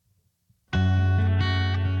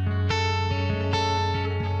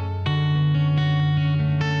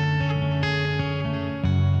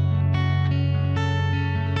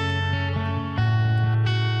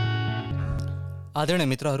आदरणीय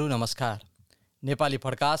मित्रहरू नमस्कार। नेपाली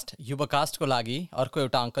पडकास्ट युवकास्टको लागि अर्को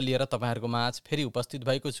एउटा अङ्क लिएर तपाईँहरूको माझ फेरि उपस्थित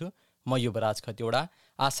भएको छु। म युवराज खतिवडा।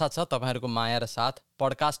 आशा छ तपाईँहरूको माया र साथ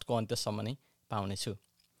पडकास्टको अन्त्यसम्म नै पाउनेछु।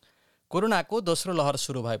 कोरोनाको दोस्रो लहर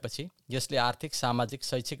सुरु भएपछि यसले आर्थिक, सामाजिक,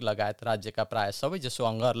 शैक्षिक लगायत राज्यका प्राय सबैजसो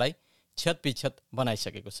अङ्गहरूलाई क्षतविक्षत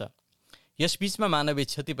बनाइसकेको छ। यसबीचमा मानवीय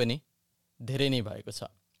क्षति पनि धेरै नै भएको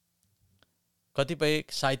छ। कतिपय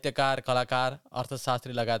साहित्यकार, कलाकार,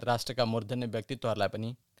 अर्थशास्त्री लगायत राष्ट्रका मूर्धन्य व्यक्तित्वहरूलाई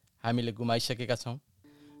पनि हामीले गुमाइसकेका छौँ।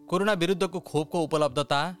 कोरोना विरुद्धको खोपको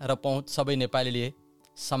उपलब्धता र पहुँच सबै नेपालीले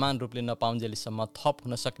समान रूपले नपाउन्जेलीसम्म थप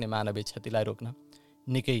हुन सक्ने मानवीय क्षतिलाई रोक्न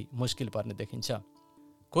निकै मुस्किल पर्ने देखिन्छ।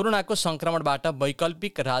 कोरोनाको सङ्क्रमणबाट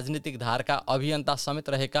वैकल्पिक राजनीतिक धारका अभियन्ता समेत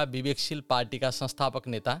रहेका विवेकशील पार्टीका संस्थापक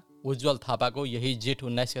नेता उज्जवल थापाको यही जेठ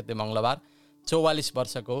 19 गते मङ्गलबार 44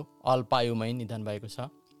 वर्षको अल्पायुमै निधन भएको छ।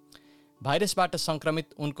 भाइरसबाट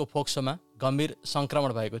सङ्क्रमित उनको फोक्सोमा गम्भीर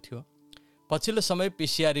सङ्क्रमण भएको थियो। पछिल्लो समय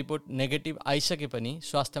PCR रिपोर्ट नेगेटिभ आइसके पनि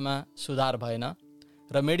स्वास्थ्यमा सुधार भएन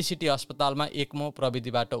र मेडिसिटी अस्पतालमा एक्मो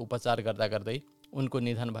प्रविधिबाट उपचार गर्दा गर्दै उनको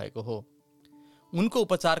निधन भएको हो। उनको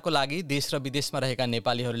उपचारको लागि देश र विदेशमा रहेका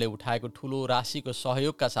नेपालीहरूले उठाएको ठुलो राशिको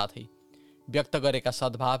सहयोगका साथै व्यक्त गरेका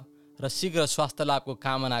सद्भाव र शीघ्र स्वास्थ्य लाभको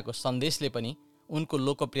कामनाको सन्देशले पनि उनको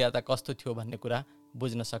लोकप्रियता कस्तो थियो भन्ने कुरा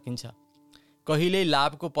बुझ्न सकिन्छ। कहिल्यै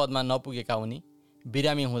लाभको पदमा नपुगेका उनी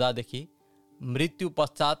बिरामी हुँदादेखि मृत्यु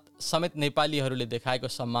पश्चात समेत नेपालीहरूले देखाएको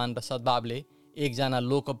सम्मान र सद्भावले एकजना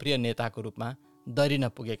लोकप्रिय नेताको रूपमा दरिन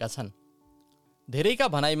पुगेका छन्। धेरैका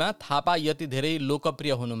भनाइमा थापा यति धेरै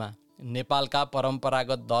लोकप्रिय हुनुमा नेपालका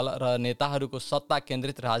परम्परागत दल र नेताहरूको सत्ता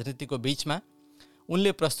केन्द्रित राजनीतिको बीचमा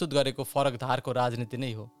उनले प्रस्तुत गरेको फरक धारको राजनीति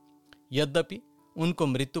नै हो। यद्यपि उनको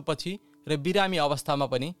मृत्युपछि र बिरामी अवस्थामा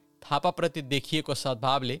पनि थापाप्रति देखिएको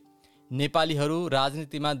सद्भावले नेपालीहरू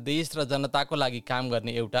राजनीतिमा देश र जनताको लागि काम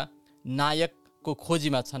गर्ने एउटा नायकको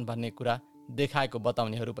खोजीमा छन् भन्ने कुरा देखाएको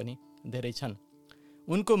बताउनेहरू पनि धेरै छन्।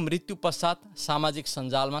 उनको मृत्यु पश्चात सामाजिक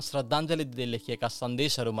सञ्जालमा श्रद्धाञ्जली दिँदै लेखिएका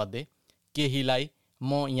सन्देशहरूमध्ये केहीलाई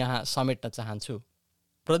म यहाँ समेट्न चाहन्छु।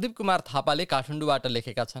 प्रदीप कुमार थापाले काठमाडौँबाट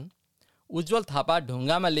लेखेका छन्, उज्जवल थापा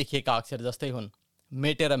ढुङ्गामा लेखिएका अक्षर जस्तै हुन्,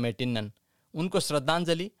 मेटेर मेटिन्नन्। उनको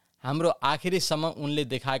श्रद्धाञ्जली हाम्रो आखिरीसम्म उनले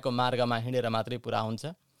देखाएको मार्गमा हिँडेर मात्रै पुरा हुन्छ।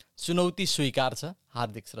 चुनौती स्वीकार छ,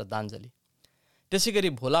 हार्दिक श्रद्धाञ्जली। त्यसै गरी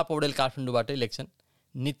भोला पौडेल काठमाडौँबाटै लेख्छन्,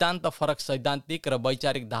 नितान्त फरक सैद्धान्तिक र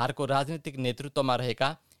वैचारिक धारको राजनीतिक नेतृत्वमा रहेका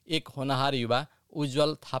एक होनहार युवा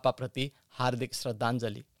उज्जवल थापाप्रति हार्दिक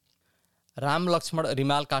श्रद्धाञ्जली। राम लक्ष्मण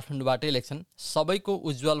रिमाल काठमाडौँबाटै लेख्छन्, सबैको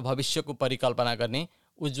उज्जवल भविष्यको परिकल्पना गर्ने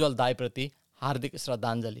उज्जवल दाइप्रति हार्दिक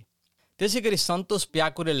श्रद्धाञ्जली। त्यसै गरी सन्तोष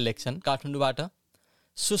प्याकुरेले लेख्छन् काठमाडौँबाट,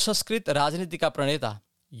 सुसंस्कृत राजनीतिका प्रणेता,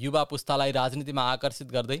 युवा पुस्तालाई राजनीतिमा आकर्षित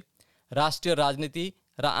गर्दै राष्ट्रिय राजनीति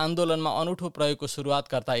र आन्दोलनमा अनौठो प्रयोगको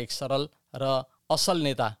सुरुवात गर्दा एक सरल र असल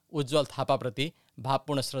नेता उज्जवल थापाप्रति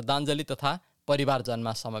भावपूर्ण श्रद्धाञ्जली तथा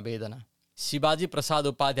परिवारजनमा समवेदना। शिवाजी प्रसाद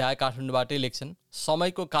उपाध्याय काठमाडौँबाटै लेख्छन्,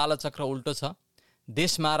 समयको कालचक्र उल्टो छ।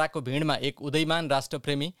 देशमाराको भिडमा एक उदयमान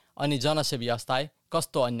राष्ट्रप्रेमी अनि जनसेवी अस्ताए,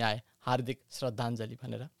 कस्तो अन्याय, हार्दिक श्रद्धाञ्जली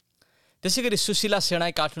भनेर। त्यसै गरी सुशीला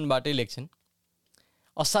सेणाई काठमाडौँबाटै लेख्छन्,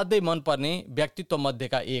 असाध्यै मनपर्ने व्यक्तित्व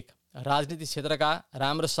मध्येका एक, राजनीति क्षेत्रका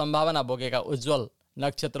राम्रो सम्भावना बोकेका उज्जवल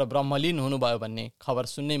नक्षत्र ब्रह्मलीन हुनुभयो भन्ने खबर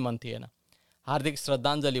सुन्नै मन थिएन। हार्दिक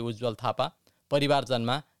श्रद्धाञ्जली उज्जवल थापा,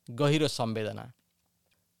 परिवारजनमा गहिरो संवेदना।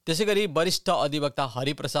 त्यसै गरी वरिष्ठ अधिवक्ता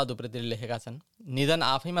हरिप्रसाद उप्रेतीले लेखेका छन्, निधन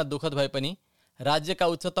आफैमा दुःखद भए पनि राज्यका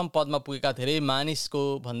उच्चतम पदमा पुगेका धेरै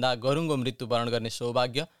मानिसको भन्दा गरुङ्गो मृत्युवरण गर्ने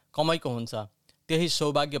सौभाग्य कमैको हुन्छ। त्यही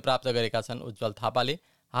सौभाग्य प्राप्त गरेका छन् उज्जवल थापाले।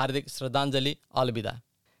 हार्दिक श्रद्धाञ्जली, अलविदा।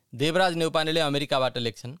 देवराज नेउपानेले अमेरिकाबाट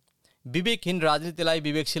लेख्छन्, विवेकहीन राजनीतिलाई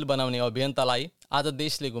विवेकशील बनाउने अभियन्तालाई आज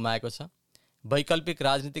देशले गुमाएको छ। वैकल्पिक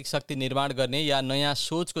राजनीतिक शक्ति निर्माण गर्ने या नयाँ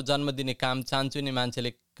सोचको जन्म दिने काम चान्चुने मान्छेले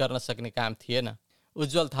गर्न सक्ने काम थिएन।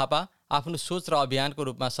 उज्जवल थापा आफ्नो सोच र अभियानको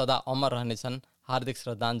रूपमा सदा अमर रहनेछन्। हार्दिक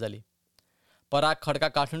श्रद्धाञ्जली। पराग खड्का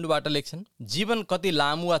काठमाडौँबाट लेख्छन्, जीवन कति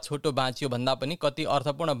लामो वा छोटो बाँचियो भन्दा पनि कति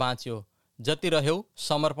अर्थपूर्ण बाँचियो। जति रह्यौ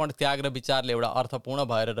समर्पण, त्याग र विचारले एउटा अर्थपूर्ण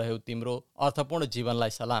भएर रह्यौ। तिम्रो अर्थपूर्ण जीवनलाई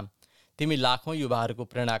सलाम। तिमी लाखौँ युवाहरूको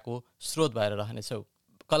प्रेरणाको स्रोत भएर रहनेछौ।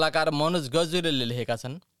 कलाकार मनोज गजुरेले लेखेका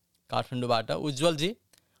छन् काठमाडौँबाट, उज्जवलजी,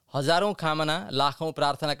 हजारौँ कामना, लाखौँ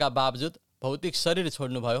प्रार्थनाका बावजुद भौतिक शरीर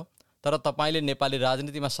छोड्नुभयो, तर तपाईँले नेपाली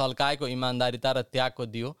राजनीतिमा सल्काएको इमान्दारिता र त्यागको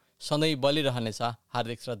दियो सधैँ बलिरहनेछ।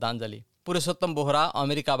 हार्दिक श्रद्धाञ्जली। पुरुषोत्तम बोहरा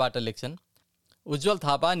अमेरिकाबाट लेख्छन्, उज्जवल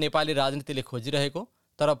थापा नेपाली राजनीतिले खोजिरहेको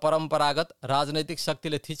तर परम्परागत राजनैतिक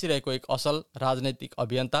शक्तिले थिचिरहेको एक असल राजनैतिक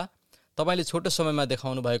अभियन्ता। तपाईँले छोटो समयमा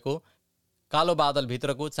देखाउनु भएको कालो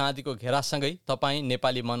बादलभित्रको चाँदीको घेरासँगै तपाईँ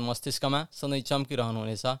नेपाली मन मस्तिष्कमा सधैँ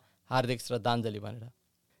चम्किरहनुहुनेछ। हार्दिक श्रद्धाञ्जली भनेर।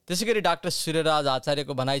 त्यसै गरी डाक्टर सूर्यराज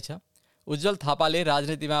आचार्यको भनाइ छ, उज्जवल थापाले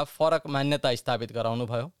राजनीतिमा फरक मान्यता स्थापित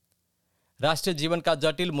गराउनुभयो। राष्ट्रिय जीवनका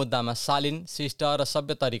जटिल मुद्दामा शालीन, शिष्ट र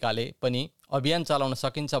सभ्य तरिकाले पनि अभियान चलाउन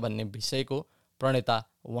सकिन्छ भन्ने विषयको प्रणेता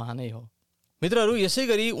उहाँ नै हो। मित्रहरू, यसै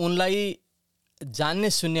गरी उनलाई जान्ने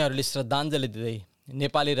सुन्नेहरूले श्रद्धाञ्जली दिँदै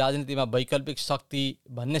नेपाली राजनीतिमा वैकल्पिक शक्ति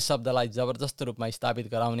भन्ने शब्दलाई जबरजस्त रूपमा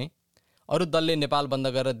स्थापित गराउने, अरू दलले नेपाल बन्द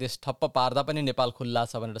गरेर देश ठप्प पार्दा पनि नेपाल खुल्ला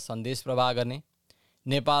छ भनेर सन्देश प्रवाह गर्ने,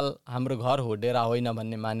 नेपाल हाम्रो घर हो डेरा होइन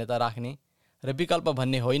भन्ने मान्यता राख्ने र विकल्प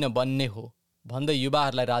भन्ने होइन बन्ने हो भन्दै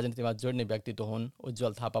युवाहरूलाई राजनीतिमा जोड्ने व्यक्तित्व हुन्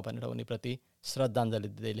उज्जवल थापा भनेर उनीप्रति श्रद्धाञ्जली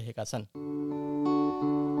दिँदै लेखेका छन्।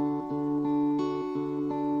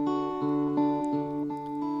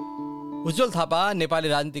 उज्जवल थापा नेपाली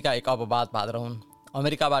राजनीतिका एक अपवाद पात्र हुन्।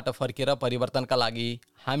 अमेरिकाबाट फर्किएर परिवर्तनका लागि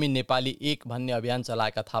हामी नेपाली एक भन्ने अभियान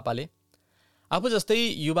चलाएका थापाले आफू जस्तै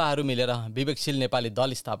युवाहरू मिलेर विवेकशील नेपाली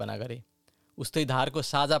दल स्थापना गरे। उस्तै धारको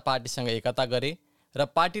साझा पार्टीसँग एकता गरे र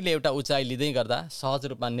पार्टीले एउटा उचाइ लिँदै गर्दा सहज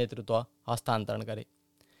रूपमा नेतृत्व हस्तान्तरण गरे।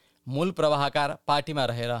 मूल प्रवाहकार पार्टीमा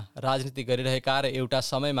रहेर राजनीति गरिरहेका र एउटा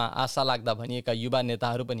समयमा आशा लाग्दा भनिएका युवा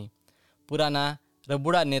नेताहरू पनि पुराना र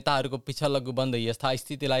बुढा नेताहरूको पिछलग्गु बन्दै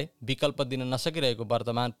यथास्थितिलाई विकल्प दिन नसकिरहेको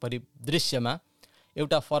वर्तमान परिदृश्यमा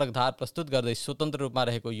एउटा फरक धार प्रस्तुत गर्दै स्वतन्त्र रूपमा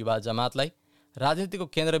रहेको युवा जमातलाई राजनीतिको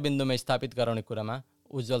केन्द्रबिन्दुमा स्थापित गराउने कुरामा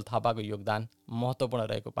उज्जवल थापाको योगदान महत्त्वपूर्ण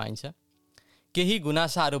रहेको पाइन्छ। केही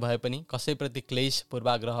गुनासाहरू भए पनि कसैप्रति क्लेश,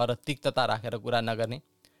 पूर्वाग्रह र तिक्तता राखेर कुरा नगर्ने,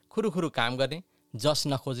 खुरुखुरु काम गर्ने, जस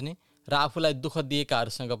नखोज्ने र आफूलाई दुःख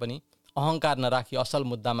दिएकाहरूसँग पनि अहङ्कार नराखी असल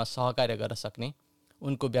मुद्दामा सहकार्य गर्न सक्ने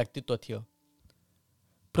उनको व्यक्तित्व थियो।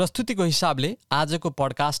 प्रस्तुतिको हिसाबले आजको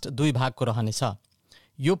पडकास्ट 2 भागको रहनेछ।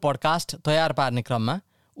 यो पडकास्ट तयार पार्ने क्रममा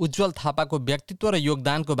उज्जवल थापाको व्यक्तित्व र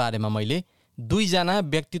योगदानको बारेमा मैले 2 जना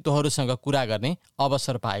व्यक्तित्वहरूसँग कुरा गर्ने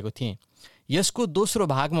अवसर पाएको थिएँ। यसको दोस्रो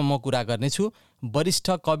भागमा म कुरा गर्नेछु वरिष्ठ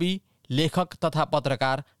कवि, लेखक तथा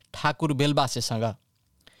पत्रकार ठाकुर बेलबासेसँग।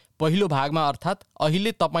 पहिलो भागमा अर्थात्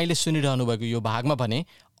अहिले तपाईँले सुनिरहनु भएको यो भागमा भने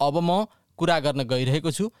अब म कुरा गर्न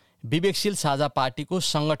गइरहेको छु विवेकशील साझा पार्टीको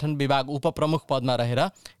सङ्गठन विभाग उपप्रमुख पदमा रहेर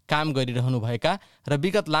काम गरिरहनुभएका र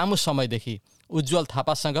विगत लामो समयदेखि उज्जवल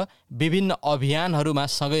थापासँग विभिन्न अभियानहरूमा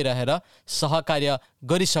सँगै रहेर सहकार्य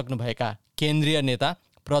गरिसक्नुभएका केन्द्रीय नेता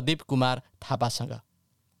प्रदीप कुमार थापासँग।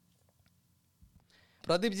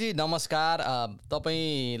 प्रदीपजी नमस्कार।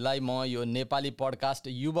 तपाईँलाई म यो नेपाली पडकास्ट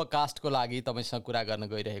युवकास्टको लागि तपाईँसँग कुरा गर्न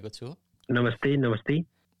गइरहेको छु। नमस्ते। नमस्ते।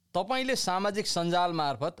 तपाईँले सामाजिक सञ्जाल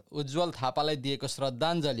मार्फत उज्जवल थापालाई दिएको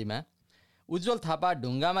श्रद्धाञ्जलीमा उज्जवल थापा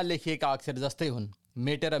ढुङ्गामा लेखिएका अक्षर जस्तै हुन्,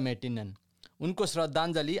 मेटेर मेटिनन्। उनको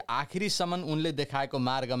श्रद्धाञ्जली आखिरीसम्म उनले देखाएको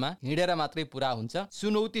मार्गमा हिँडेर मात्रै पुरा हुन्छ,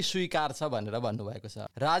 चुनौती स्वीकार छ भनेर भन्नुभएको छ।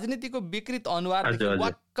 राजनीतिको विकृत अनुहारदेखि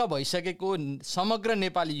वाक्क भइसकेको समग्र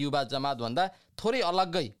नेपाली युवा जमातभन्दा थोरै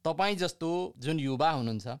अलग्गै तपाईँ जस्तो जुन युवा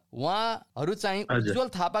हुनुहुन्छ उहाँहरू चाहिँ उज्जवल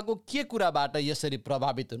थापाको के कुराबाट यसरी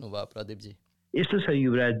प्रभावित हुनुभयो प्रदीपजी? यस्तो छ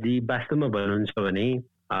युवराजजी, वास्तवमा भन्नुहुन्छ भने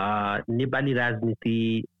नेपाली राजनीति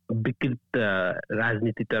विकृत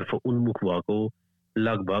राजनीतितर्फ उन्मुख भएको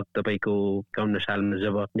लगभग तपाईँको 51 सालमा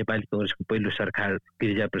जब नेपाली कांग्रेसको पहिलो सरकार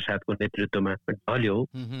गिरिजाप्रसादको नेतृत्वमा ढल्यो,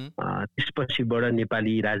 त्यसपछिबाट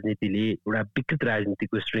नेपाली राजनीतिले एउटा विकृत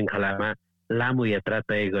राजनीतिको श्रृङ्खलामा लामो यात्रा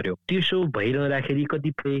तय गर्यो। त्यसो भइरहँदाखेरि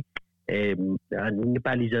कतिपय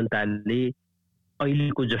नेपाली जनताले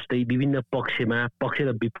अहिलेको जस्तै विभिन्न पक्ष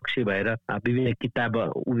र विपक्ष भएर विभिन्न किताब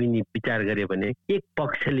उभिने विचार गरे भने एक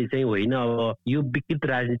पक्षले चाहिँ होइन, अब यो विकृत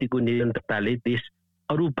राजनीतिको निरन्तरताले देश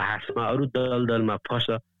अरू भाषमा अरू दलमा फस,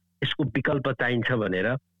 यसको विकल्प चाहिन्छ भनेर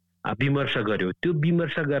विमर्श गर्यो। त्यो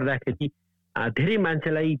विमर्श गर्दाखेरि धेरै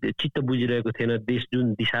मान्छेलाई चित्त बुझिरहेको थिएन देश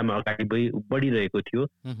जुन दिशामा अगाडि बढिरहेको थियो।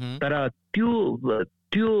 तर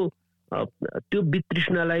त्यो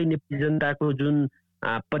वितृष्णालाई, नेपाली जनताको जुन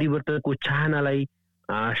परिवर्तनको चाहनालाई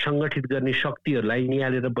सङ्गठित गर्ने शक्तिहरूलाई,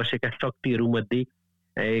 निहालेर बसेका शक्तिहरूमध्ये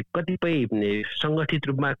कतिपय सङ्गठित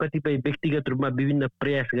रूपमा, कतिपय व्यक्तिगत रूपमा विभिन्न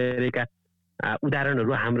प्रयास गरेका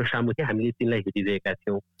उदाहरणहरू हाम्रो सामु थिए। हामीले तिनलाई हेरिरहेका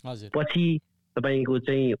थियौँ। पछि तपाईँको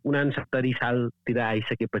चाहिँ 69 सालतिर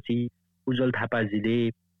आइसकेपछि उज्जवल थापाजीले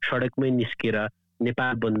सडकमै निस्केर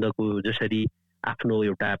नेपाल बन्दको जसरी आफ्नो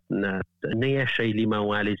एउटा नयाँ शैलीमा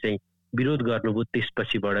उहाँले चाहिँ विरोध गर्नुभयो,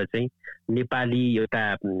 त्यसपछिबाट चाहिँ नेपाली एउटा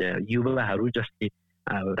युवाहरू जसले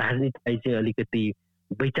राजनीतिलाई चाहिँ अलिकति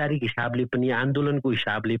वैचारिक हिसाबले पनि, आन्दोलनको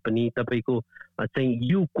हिसाबले पनि, तपाईँको चाहिँ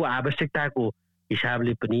युगको आवश्यकताको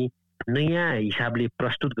हिसाबले पनि नयाँ हिसाबले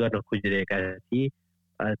प्रस्तुत गर्न खोजिरहेका थिए।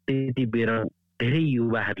 त्यति बेर धेरै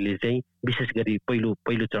युवाहरूले चाहिँ, विशेष गरी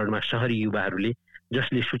पहिलो चरणमा सहरी युवाहरूले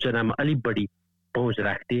जसले सूचनामा अलिक बढी पहुँच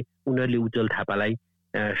राख्थे, उनीहरूले उज्जवल थापालाई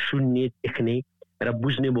सुन्ने, देख्ने र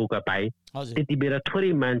बुझ्ने मौका पाए। त्यति बेर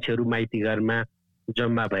थोरै मान्छेहरू माइतीघरमा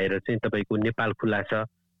जम्मा भएर चाहिँ तपाईँको नेपाल खुल्ला छ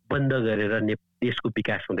बन्द गरेर देशको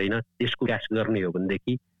विकास हुँदैन। देशको विकास गर्ने हो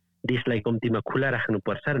भनेदेखि देशलाई कम्तीमा खुला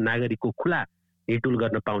राख्नुपर्छ र नागरिकको खुला हिँडडुल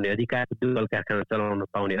गर्न पाउने अधिकार, उद्योग कल कारखाना चलाउन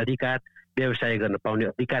पाउने अधिकार, व्यवसाय गर्न पाउने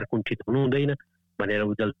अधिकार कुण्ठित हुनु हुँदैन भनेर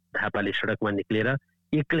उज्जवल थापाले सडकमा निक्लेर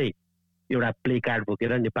एक्लै एउटा प्ले कार्ड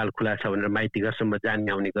बोकेर नेपाल खुला छ भनेर माइती घरसम्म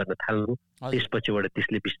जाने आउने गर्न थाल्नु। त्यसपछिबाट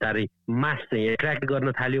त्यसले बिस्तारै मास चाहिँ एट्र्याक्ट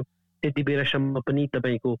गर्न थाल्यो। त्यति बेलासम्म पनि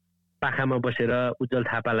तपाईँको पाखामा बसेर उज्जवल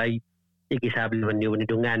थापालाई एक हिसाबले भन्ने हो भने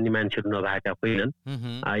ढुङ्गा हान्ने मान्छेहरू नभएका होइनन्।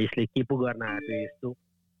 यसले के पो गर्न आएको यस्तो,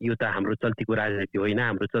 यो त हाम्रो चल्तीको राजनीति होइन।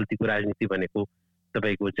 हाम्रो चल्तीको राजनीति भनेको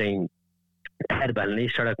तपाईँको चाहिँ टायर बाल्ने,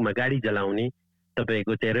 सडकमा गाडी जलाउने,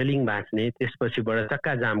 तपाईँको चाहिँ रेलिङ भाँच्ने, त्यसपछिबाट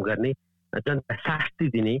चक्का जाम गर्ने, जनता शास्ति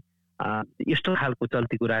दिने, यस्तो खालको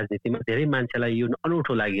चल्तीको राजनीतिमा धेरै मान्छेलाई यो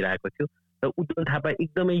अनौठो लागिरहेको थियो। र उज्जवल थापा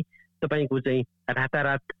एकदमै तपाईँको चाहिँ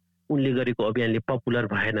रातारात उनले गरेको अभियानले पपुलर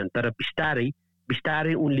भएनन्। तर बिस्तारै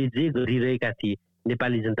बिस्तारै उनले जे गरिरहेका थिए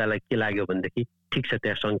नेपाली जनतालाई के लाग्यो भनेदेखि ठिक छ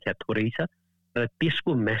त्यहाँ सङ्ख्या थोरै छ र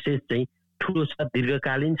त्यसको मेसेज चाहिँ ठुलो छ,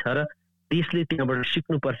 दीर्घकालीन छ र देशले त्यहाँबाट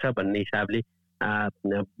सिक्नुपर्छ भन्ने हिसाबले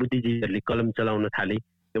बुद्धिजीवीहरूले कलम चलाउन थाले।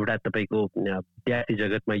 एउटा तपाईँको विद्यार्थी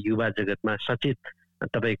जगतमा, युवा जगतमा, सचेत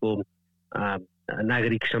तपाईँको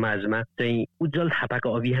नागरिक समाजमा चाहिँ उज्जवल थापाको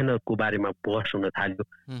अभियानहरूको बारेमा बहस हुन थाल्यो।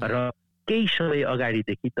 र केही समय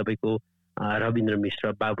अगाडिदेखि तपाईँको रविन्द्र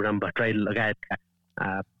मिश्र, बाबुराम भट्टराई लगायतका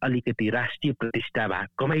अलिकति राष्ट्रिय प्रतिष्ठा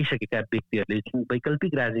कमाइसकेका व्यक्तिहरूले जुन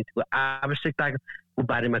वैकल्पिक राजनीतिको आवश्यकताको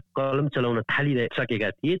बारेमा कलम चलाउन थालिसकेका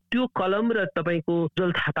थिए, त्यो कलम र तपाईँको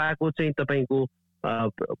उज्जवल थापाको चाहिँ तपाईँको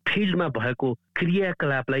फिल्डमा भएको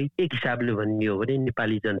क्रियाकलापलाई एक हिसाबले भन्ने हो भने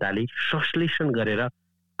नेपाली जनताले संश्लेषण गरेर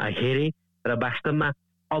हेरे र वास्तवमा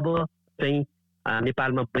अब चाहिँ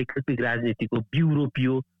नेपालमा वैकल्पिक राजनीतिको बिउ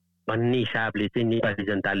रोपियो भन्ने हिसाबले चाहिँ नेपाली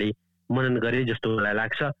जनताले मनन गरे जस्तो मलाई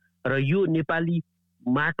लाग्छ। र यो नेपाली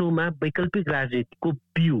माटोमा वैकल्पिक राजनीतिको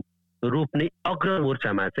बिउ रोप्ने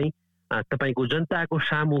अग्रमोर्चामा चाहिँ तपाईँको जनताको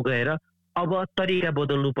सामु गएर अब तरिका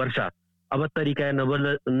बदल्नुपर्छ, अब तरिका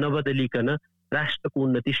नबदलिकन राष्ट्रको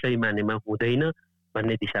उन्नति सही मानेमा हुँदैन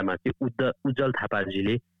भन्ने दिशामा चाहिँ उज्जवल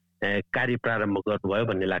थापाजीले कार्य प्रारम्भ गर्नुभयो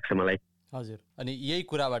भन्ने लाग्छ मलाई। हजुर, अनि यही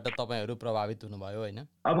कुराबाट तपाईँहरू प्रभावित हुनुभयो होइन?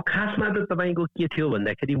 अब खासमा त तपाईँको के थियो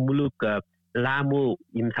भन्दाखेरि मुलुक लामो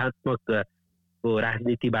हिंसात्मक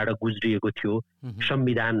राजनीतिबाट गुज्रिएको थियो।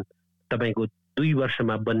 संविधान तपाईँको 2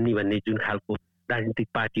 वर्षमा बन्ने भन्ने जुन खालको राजनीतिक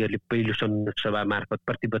पार्टीहरूले पहिलो संविधान सभा मार्फत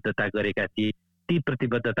प्रतिबद्धता गरेका थिए, ती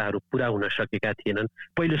प्रतिबद्धताहरू पुरा हुन सकेका थिएनन्।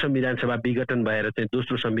 पहिलो संविधान सभा विघटन भएर चाहिँ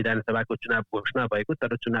दोस्रो संविधान सभाको चुनाव घोषणा भएको,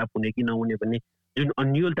 तर चुनाव हुने कि नहुने भन्ने जुन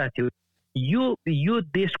अन्योलता थियो, यो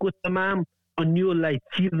देशको तमाम अन्योललाई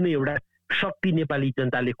चिर्ने एउटा शक्ति नेपाली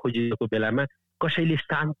जनताले खोजिएको बेलामा कसैले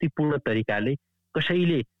शान्तिपूर्ण तरिकाले,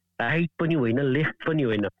 कसैले राइट पनि होइन, लेफ्ट पनि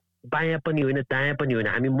होइन, बायाँ पनि होइन, दायाँ पनि होइन,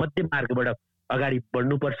 हामी मध्य मार्गबाट अगाडि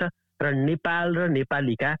बढ्नुपर्छ र नेपाल र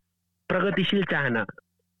नेपालीका प्रगतिशील चाहना,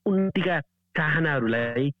 उन्नतिका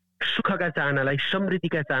चाहनाहरूलाई, सुखका चाहनालाई,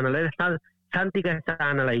 समृद्धिका चाहनालाई र शान्तिका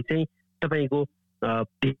चाहनालाई चाहिँ तपाईँको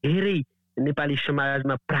धेरै नेपाली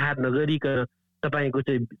समाजमा प्रहार नगरिकन, तपाईँको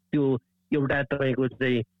चाहिँ त्यो एउटा तपाईँको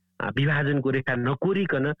चाहिँ विभाजनको रेखा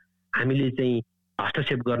नकोरिकन हामीले चाहिँ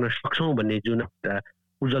हस्तक्षेप गर्न सक्छौँ भन्ने जुन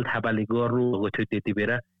उज्जवल थापाले गर्नुभएको थियो त्यति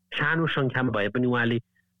बेला सानो सङ्ख्यामा भए पनि उहाँले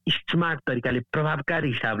स्मार्ट तरिकाले, प्रभावकारी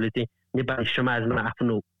हिसाबले चाहिँ नेपाली समाजमा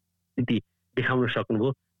आफ्नो स्थिति देखाउन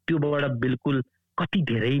सक्नुभयो। त्योबाट बिल्कुल कति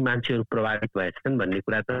धेरै मान्छेहरू प्रभावित भएछन् भन्ने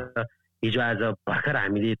कुरा त हिजो आज भर्खर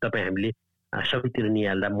हामीले सबैतिर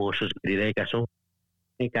निहाल्दा महसुस गरिरहेका छौँ।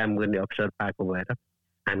 काम गर्ने अवसर पाएको भएर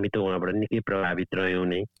हामी त उहाँबाट निकै प्रभावित रह्यौँ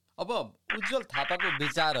नै। अब उज्जवल थापाको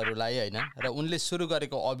विचारहरूलाई होइन र उनले सुरु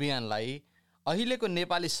गरेको अभियानलाई अहिलेको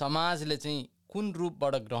नेपाली समाजले चाहिँ कुन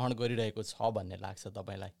रूपबाट ग्रहण गरिरहेको छ भन्ने लाग्छ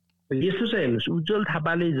तपाईँलाई? यसो चाहिँ हेर्नुहोस्, उज्जवल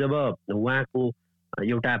थापाले जब उहाँको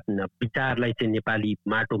एउटा विचारलाई चाहिँ नेपाली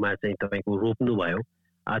माटोमा चाहिँ तपाईँको रोप्नुभयो,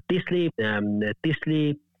 त्यसले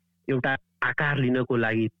एउटा आकार लिनको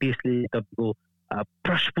लागि, त्यसले तपाईँको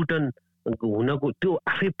प्रस्फुटन हुनको, त्यो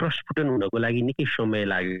आफै प्रस्फुटन हुनको लागि निकै समय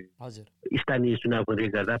लाग्यो। हजुर, स्थानीय चुनावले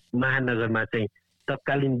गर्दा महानगरमा चाहिँ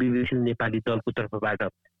तत्कालीन विवेकशील नेपाली दलको तर्फबाट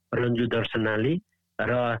रन्जु दर्शनाले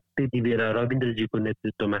र त्यति बेला रविन्द्रजीको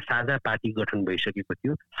नेतृत्वमा साझा पार्टी गठन भइसकेको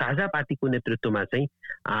थियो। साझा पार्टीको नेतृत्वमा चाहिँ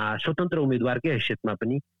स्वतन्त्र उम्मेदवारकै हैसियतमा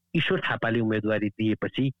पनि ईश्वर थापाले उम्मेदवारी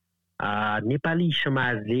दिएपछि नेपाली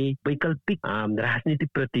समाजले वैकल्पिक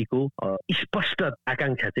राजनीतिप्रतिको स्पष्ट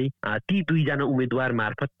आकांक्षा चाहिँ ती 2 जना उम्मेदवार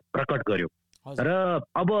मार्फत प्रकट गर्यो। र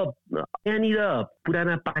अब यहाँनिर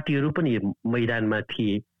पुराना पार्टीहरू पनि मैदानमा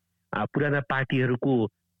थिए। पुराना पार्टीहरूको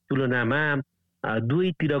तुलनामा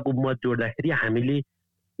दुवैतिरको मत जोड्दाखेरि हामीले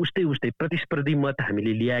उस्तै प्रतिस्पर्धी मत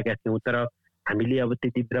हामीले ल्याएका थियौँ। तर हामीले अब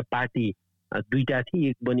त्यति बेला पार्टी दुईटा थिए,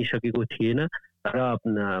 एक बनिसकेको थिएन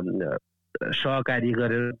र सहकार्य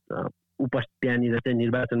गरेर त्यहाँनिर चाहिँ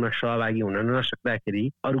निर्वाचनमा सहभागी हुन नसक्दाखेरि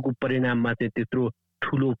अरूको परिणाममा चाहिँ त्यत्रो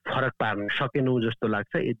ठुलो फरक पार्न सकेनौँ जस्तो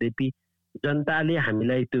लाग्छ। यद्यपि जनताले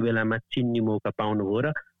हामीलाई त्यो बेलामा चिन्ने मौका पाउनुभयो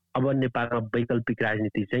र अब नेपालमा वैकल्पिक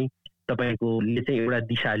राजनीति चाहिँ तपाईँकोले चाहिँ एउटा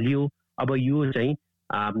दिशा लियो। अब यो चाहिँ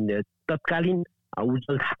तत्कालीन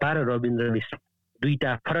उज्जवल थापा र रविन्द्र मिश्र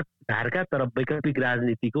दुईटा फरक धारका तर वैकल्पिक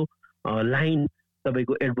राजनीतिको लाइन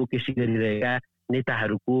तपाईँको एडभोकेसी गरिरहेका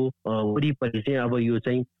नेताहरूको वरिपरि चाहिँ अब यो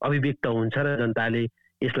चाहिँ अभिव्यक्त हुन्छ र जनताले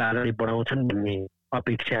यसलाई अगाडि बढाउँछन् भन्ने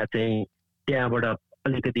अपेक्षा चाहिँ त्यहाँबाट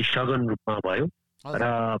अलिकति सघन रूपमा भयो र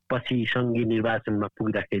पछि सङ्घीय निर्वाचनमा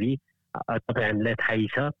पुग्दाखेरि तपाईँ हामीलाई थाहै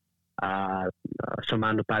छ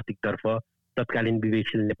समानुपातिकतर्फ तत्कालीन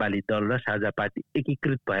विवेकशील नेपाली दल र साझा पार्टी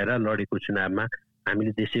एकीकृत भएर लडेको चुनावमा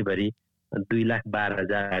हामीले देशैभरि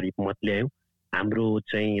 2,12,000 मत ल्यायौँ। हाम्रो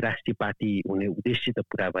चाहिँ राष्ट्रिय पार्टी हुने उद्देश्य त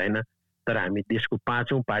पुरा भएन, तर हामी देशको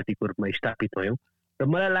 5औं पार्टीको रूपमा स्थापित भयौँ। र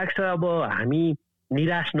मलाई लाग्छ अब हामी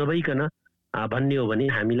निराश नभइकन भन्ने हो भने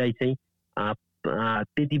हामीलाई चाहिँ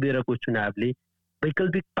त्यति बेलाको चुनावले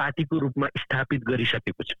वैकल्पिक पार्टीको रूपमा स्थापित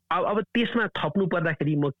गरिसकेको छ। अब त्यसमा थप्नु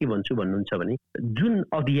पर्दाखेरि म के भन्छु भन्नुहुन्छ भने जुन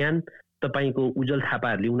अभियान तपाईँको उज्जवल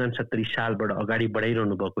थापाहरूले 69 सालबाट अगाडि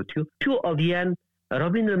बढाइरहनु भएको थियो, त्यो अभियान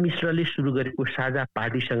रविन्द्र मिश्रले सुरु गरेको साझा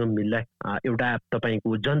पार्टीसँग मिल्दा एउटा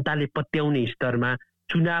तपाईँको जनताले पत्याउने स्तरमा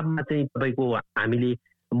चुनावमा चाहिँ तपाईँको हामीले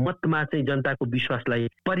मतमा चाहिँ जनताको विश्वासलाई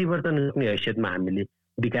परिवर्तन गर्ने हैसियतमा हामीले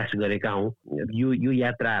विकास गरेका हौँ। यो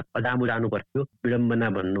यात्रा अझामु जानु पर्थ्यो, विडम्बना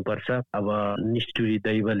भन्नुपर्छ। अब निष्ठुरी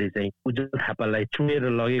दैवले चाहिँ उज्जवल थापालाई चुनेर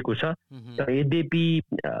लगेको छ। यद्यपि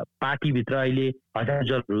पार्टीभित्र अहिले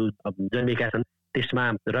हजारौँ जन्मेका छन्, त्यसमा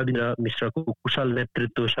रविन्द्र मिश्रको कुशल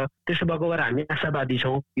नेतृत्व छ। त्यसो भएको भएर हामी आशावादी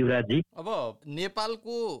छौँ युवराजजी। अब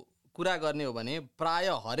नेपालको कुरा गर्ने हो भने प्राय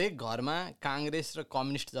हरेक घरमा काङ्ग्रेस र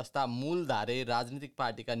कम्युनिस्ट जस्ता मूलधारे राजनीतिक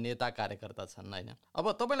पार्टीका नेता कार्यकर्ता छन् होइन।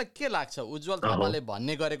 अब तपाईँलाई के लाग्छ उज्जवल थापाले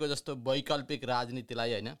भन्ने गरेको जस्तो वैकल्पिक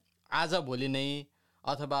राजनीतिलाई होइन आज भोलि नै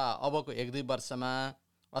अथवा अबको 1-2 वर्षमा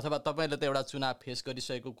अथवा तपाईँले त एउटा चुनाव फेस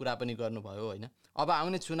गरिसकेको कुरा पनि गर्नुभयो होइन, अब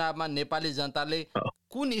आउने चुनावमा नेपाली जनताले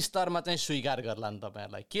कुन स्तरमा चाहिँ स्वीकार गर्लान्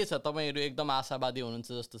तपाईँहरूलाई के छ? तपाईँहरू एकदम आशावादी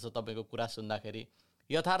हुनुहुन्छ जस्तो छ तपाईँको कुरा सुन्दाखेरि,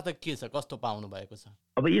 यथार्थ के छ, कस्तो पाउनु भएको छ?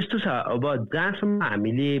 अब यस्तो छ, अब जहाँसम्म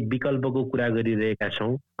हामीले विकल्पको कुरा गरिरहेका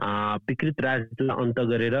छौँ, विकृत राजनीतिलाई अन्त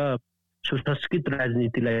गरेर सुसंस्कृत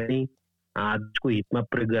राजनीतिलाई जसको हितमा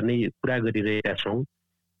प्रयोग गर्ने कुरा गरिरहेका छौँ।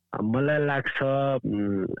 मलाई लाग्छ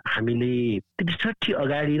हामीले 63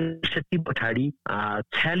 अगाडि 63 पछाडि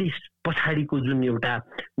 46 पछाडिको जुन एउटा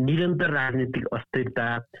निरन्तर राजनीतिक अस्थिरता,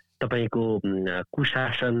 तपाईँको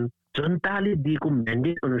कुशासन, जनताले दिएको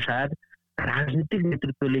म्यान्डेट अनुसार राजनीतिक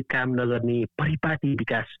नेतृत्वले काम नगर्ने परिपाटी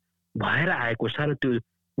विकास भएर आएको छ र त्यो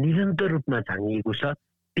निरन्तर रूपमा झाँगिएको छ।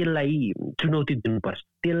 त्यसलाई चुनौती दिनुपर्छ,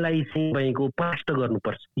 त्यसलाई चाहिँ तपाईँको परास्त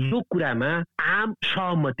गर्नुपर्छ। यो कुरामा आम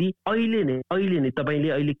सहमति अहिले नै तपाईँले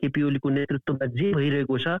अहिले केपी ओलीको नेतृत्वमा जे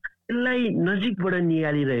भइरहेको छ त्यसलाई नजिकबाट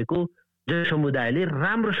निहालिरहेको जनसमुदायले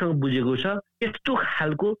राम्रोसँग बुझेको छ। यस्तो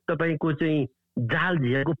खालको तपाईँको चाहिँ जाल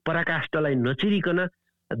झियाको पराकाष्ठलाई नचिरिकन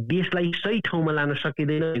देशलाई सही ठाउँमा लान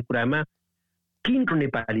सकिँदैन। यो कुरामा किनको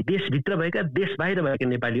नेपाली देशभित्र भएका देश बाहिर भएका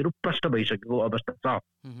नेपालीहरू प्रष्ट भइसकेको अवस्था छ।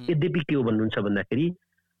 यद्यपि के हो भन्नुहुन्छ भन्दाखेरि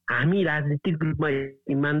हामी राजनीतिक रूपमा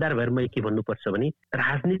इमान्दार भएर मैले के भन्नुपर्छ भने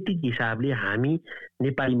राजनीतिक हिसाबले हामी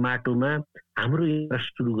नेपाली माटोमा हाम्रो यात्रा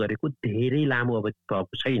सुरु गरेको धेरै लामो अवधि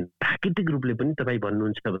भएको छैन। प्राकृतिक रूपले पनि तपाईँ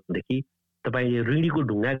भन्नुहुन्छ भनेदेखि तपाईँले ऋणीको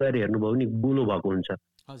ढुङ्गा गएर हेर्नुभयो भने गोलो भएको हुन्छ।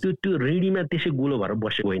 त्यो ऋणीमा त्यसै गोलो भएर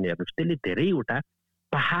बसेको होइन। हेर्नुहोस्, त्यसले धेरैवटा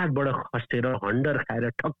पहाडबाट खसेर हन्डर खाएर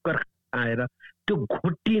ठक्कर आएर त्यो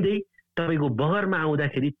घोटिँदै तपाईँको बगरमा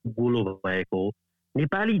आउँदाखेरि गोलो भएको हो।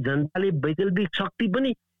 नेपाली जनताले वैकल्पिक शक्ति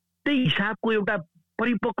पनि त्यही हिसाबको एउटा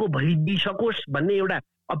परिपक्व भइदिसकोस् भन्ने एउटा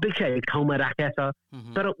अपेक्षा एक ठाउँमा राखेका छ,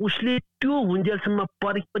 तर उसले त्यो हुन्जेलसम्म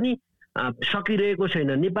पनि सकिरहेको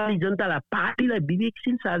छैन। नेपाली जनतालाई, पार्टीलाई,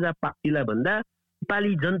 विवेकशील साझा पार्टीलाई भन्दा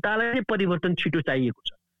नेपाली जनतालाई नै परिवर्तन छिटो चाहिएको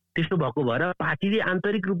छ। त्यस्तो भएको भएर पार्टीले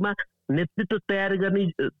आन्तरिक रूपमा नेतृत्व तयार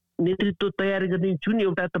गर्ने जुन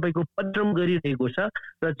एउटा तपाईँको परिश्रम गरिरहेको छ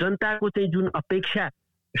र जनताको चाहिँ जुन अपेक्षा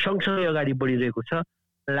सँगसँगै अगाडि बढिरहेको छ,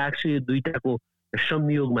 लाग्छ यो दुईटाको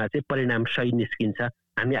संयोगमा चाहिँ परिणाम सही निस्किन्छ।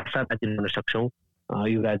 हामी आशावादी रहन सक्छौँ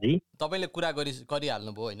युवराजी। तपाईँले कुरा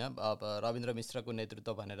गरिहाल्नुभयो होइन, अब रविन्द्र मिश्रको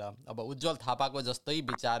नेतृत्व भनेर। अब उज्जवल थापाको जस्तै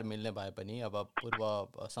विचार मिल्ने भए पनि अब पूर्व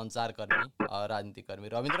सञ्चारकर्मी राजनीतिकर्मी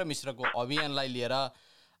रविन्द्र मिश्रको अभियानलाई लिएर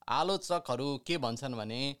आलोचकहरू के भन्छन्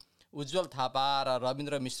भने उज्जवल थापा र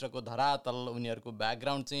रविन्द्र मिश्रको धरातल, उनीहरूको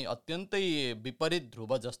ब्याकग्राउन्ड चाहिँ अत्यन्तै विपरीत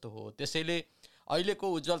ध्रुव जस्तो हो। त्यसैले अहिलेको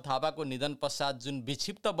उज्जवल थापाको निधन पश्चात जुन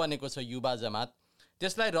विक्षिप्त बनेको छ युवा जमात,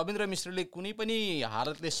 त्यसलाई रविन्द्र मिश्रले कुनै पनि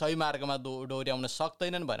हालतले सही मार्गमा डोर्याउन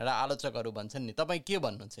सक्दैनन् भनेर आलोचकहरू भन्छन् नि। तपाईँ के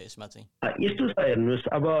भन्नुहुन्छ यसमा चाहिँ? यस्तो छ, हेर्नुहोस्,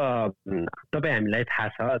 अब तपाईँ हामीलाई थाहा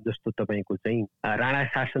छ जस्तो तपाईँको चाहिँ राणा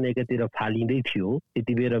शासन एकातिर फालिँदै थियो,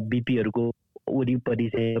 त्यति बेर बिपीहरूको वरिपरि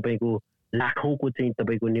चाहिँ तपाईँको लाखौँको चाहिँ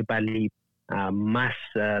तपाईँको नेपाली मास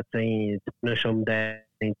चाहिँ जनसमुदाय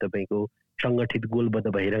चाहिँ तपाईँको सङ्गठित गोलबद्ध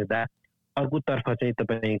भइरहँदा अर्कोतर्फ चाहिँ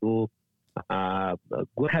तपाईँको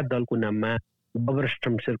गोर्खा दलको नाममा बबर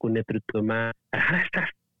शमशेरको नेतृत्वमा राणा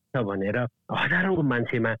शासन भनेर हजारौँको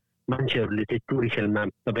मान्छेहरूले चाहिँ टोरी खेलमा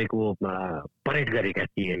तपाईँको परेड गरेका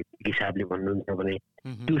थिए। एक हिसाबले भन्नुहुन्छ भने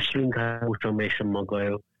त्यो श्रृङ्खलाको समयसम्म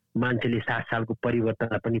गयो। मान्छेले 7 सालको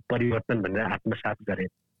परिवर्तनलाई पनि परिवर्तन भनेर आत्मसात गरे।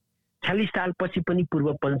 40 सालपछि पनि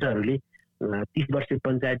पूर्व पञ्चहरूले 30 वर्ष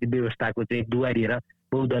पञ्चायती व्यवस्थाको चाहिँ दुवारिएर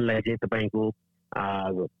बहुदललाई चाहिँ तपाईँको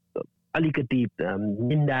अलिकति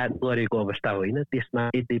निन्दा गरेको अवस्था होइन। त्यसमा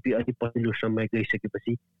यद्यपि अलिक पछिल्लो समय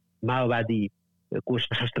गइसकेपछि माओवादीको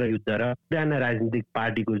सशस्त्र युद्ध र पुराना राजनीतिक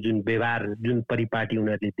पार्टीको जुन व्यवहार, जुन परिपाटी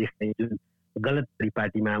उनीहरूले देख्ने, जुन गलत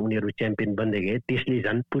परिपाटीमा उनीहरू च्याम्पियन बन्दै गए, त्यसले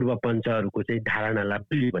झन् पूर्व पञ्चहरूको चाहिँ धारणालाई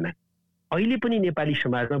बलियो बनाए। अहिले पनि नेपाली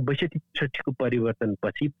समाजमा 62-63 को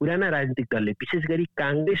परिवर्तनपछि पुराना राजनीतिक दलले, विशेष गरी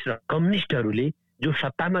काङ्ग्रेस र कम्युनिस्टहरूले जो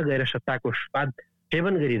सत्तामा गएर सत्ताको स्वाद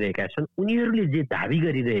सेवन गरिरहेका छन्, उनीहरूले जे दाबी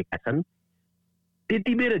गरिरहेका छन्,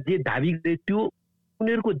 त्यति बेर जे दाबी गरे त्यो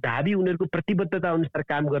उनीहरूको दाबी, उनीहरूको प्रतिबद्धता अनुसार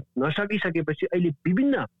काम गर्न नसकिसकेपछि अहिले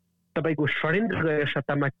विभिन्न तपाईँको षड्यन्त्र गरेर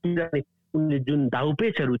सत्तामा किनभने उनले जुन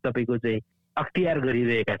दाउपेचहरू तपाईँको चाहिँ अख्तियार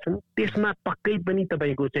गरिरहेका छन्, त्यसमा पक्कै पनि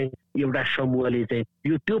तपाईँको चाहिँ एउटा समूहले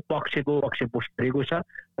चाहिँ त्यो पक्षको पक्षपोष गरेको छ।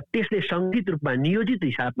 त्यसले सङ्गीत रूपमा नियोजित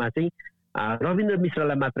हिसाबमा चाहिँ रविन्द्र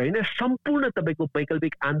मिश्रलाई मात्र होइन, सम्पूर्ण तपाईँको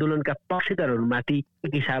वैकल्पिक आन्दोलनका पक्षधरहरूमाथि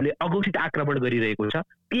एक हिसाबले अघोषित आक्रमण गरिरहेको छ।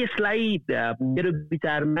 त्यसलाई मेरो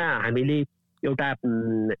विचारमा हामीले एउटा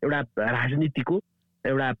राजनीतिको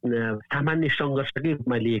एउटा सामान्य सङ्घर्षकै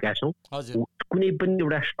रूपमा लिएका छौँ। कुनै पनि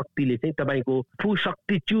एउटा शक्तिले चाहिँ तपाईँको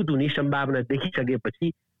शक्तिच्युत हुने सम्भावना देखिसकेपछि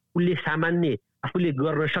उसले सामान्य आफूले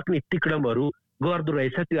गर्न सक्ने तिक्रमहरू गर्दो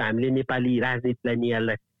रहेछ। त्यो हामीले नेपाली राजनीतिलाई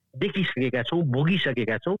निहाल्दा देखिसकेका छौँ,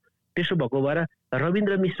 भोगिसकेका छौँ। त्यसो भएको भएर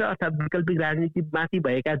रविन्द्र मिश्र अर्थात् वैकल्पिक राजनीतिमाथि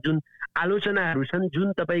भएका जुन आलोचनाहरू छन्,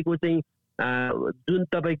 जुन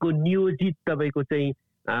तपाईँको नियोजित तपाईँको चाहिँ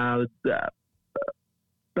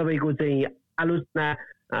आलोचना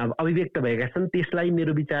अभिव्यक्त भएका छन्, त्यसलाई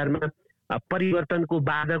मेरो विचारमा परिवर्तनको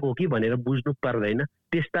बाधक हो कि भनेर बुझ्नु पर्दैन।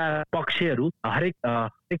 त्यस्ता पक्षहरू हरेक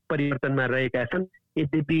परिवर्तनमा रहेका छन्।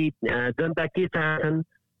 यद्यपि जनता के चाहन्छन्,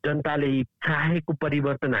 जनताले चाहेको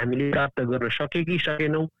परिवर्तन हामीले प्राप्त गर्न सके कि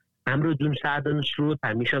सकेनौँ, हाम्रो जुन साधन स्रोत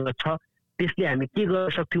हामीसँग छ त्यसले हामी के गर्न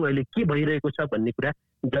सक्छौँ, अहिले के भइरहेको छ भन्ने कुरा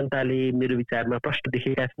जनताले मेरो विचारमा प्रश्न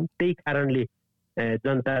देखेका छन्। त्यही कारणले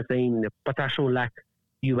जनता चाहिँ 50औं लाख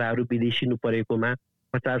युवाहरू विदेशिनु परेकोमा,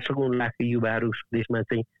 50औं लाख युवाहरू देशमा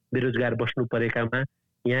चाहिँ बेरोजगार बस्नु परेकामा,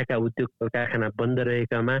 यहाँका उद्योग कारखाना बन्द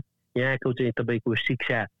रहेकामा, यहाँको चाहिँ तपाईँको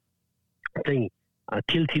शिक्षा चाहिँ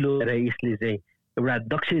थिलथिलो र यसले चाहिँ एउटा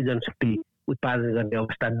दक्ष जनशक्ति उत्पादन गर्ने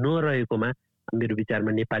अवस्था नरहेकोमा मेरो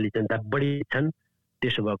विचारमा नेपाली जनता बढी छन्।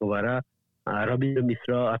 त्यसो भएको भएर रविन्द्र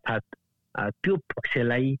मिश्र अर्थात् त्यो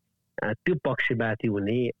पक्षमाथि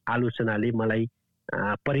हुने आलोचनाले मलाई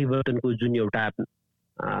परिवर्तनको जुन एउटा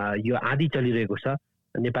यो आदि चलिरहेको छ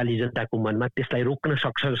नेपाली जनताको मनमा, त्यसलाई रोक्न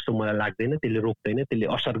सक्छ जस्तो मलाई लाग्दैन। त्यसले रोक्दैन, त्यसले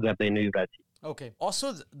असर गर्दैन युवराजी। ओके,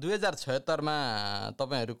 असोज 2076 मा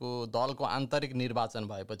तपाईँहरूको दलको आन्तरिक निर्वाचन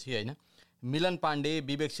भएपछि होइन, मिलन पाण्डे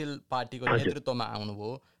विवेकशील पार्टीको नेतृत्वमा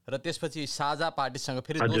आउनुभयो र त्यसपछि साझा पार्टीसँग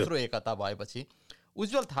फेरि दोस्रो एकता भएपछि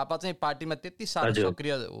उज्जवल थापा चाहिँ पार्टीमा त्यति साह्रो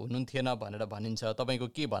सक्रिय हुनुहुन्थेन भनेर भनिन्छ। तपाईँको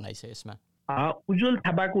के भनाइ छ यसमा? उज्जवल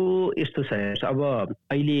थापाको यस्तो छ, अब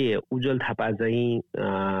अहिले उज्जवल थापा चाहिँ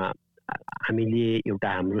हामीले एउटा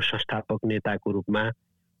हाम्रो संस्थापक नेताको रूपमा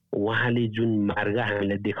उहाँले जुन मार्ग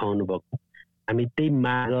हामीलाई देखाउनु भएको, हामी त्यही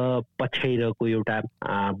मार्ग पछ्याइरहेको एउटा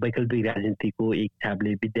वैकल्पिक राजनीतिको एक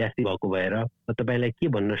हिसाबले विद्यार्थी भएको भएर तपाईँलाई के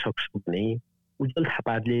भन्न सक्छु भने उज्जवल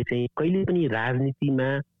थापाले चाहिँ कहिले पनि राजनीतिमा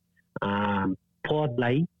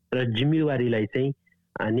पदलाई र जिम्मेवारीलाई चाहिँ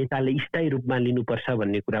नेताले स्थायी रूपमा लिनुपर्छ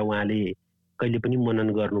भन्ने कुरा उहाँले कहिले पनि मनन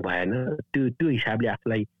गर्नु भएन। त्यो हिसाबले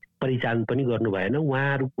आफूलाई परिचालन पनि गर्नु भएन।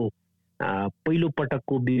 उहाँहरूको पहिलो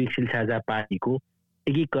पटकको विवेकशील साझा पार्टीको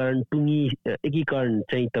एकीकरण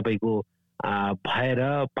चाहिँ तपाईँको भएर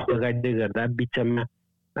अगाडि गर्दा बिचमा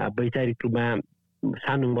वैचारिक रूपमा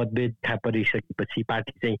सानो मतभेद थाहा परिसकेपछि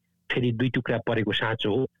पार्टी चाहिँ फेरि दुई टुक्रा परेको साँचो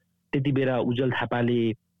हो। त्यति बेला उज्जवल थापाले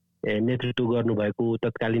नेतृत्व गर्नुभएको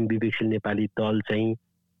तत्कालीन विवेकशील नेपाली दल चाहिँ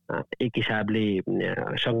एक हिसाबले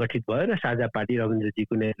सङ्गठित भयो र साझा पार्टी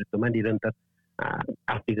रविन्द्रजीको नेतृत्वमा निरन्तर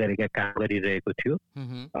आफूले गरेका काम गरिरहेको थियो।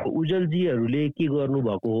 उज्जवलजीहरूले के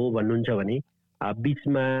गर्नुभएको हो भन्नुहुन्छ भने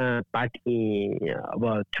बिचमा पार्टी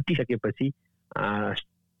अब छुटिसकेपछि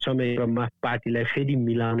समयक्रममा पार्टीलाई फेरि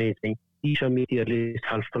मिलाउने चाहिँ ती समितिहरूले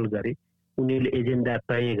छलफल गरे, उनीहरूले एजेन्डा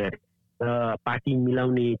तय गरे र पार्टी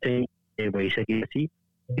मिलाउने चाहिँ भइसकेपछि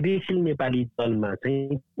विवेकशील नेपाली दलमा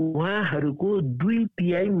चाहिँ उहाँहरूको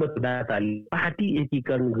 2/3 मतदाताले पार्टी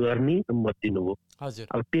एकीकरण गर्ने मत दिनुभयो।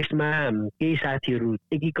 अब त्यसमा केही साथीहरू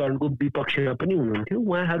एकीकरणको विपक्षमा पनि हुनुहुन्थ्यो,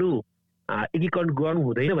 उहाँहरू एकीकरण गर्नु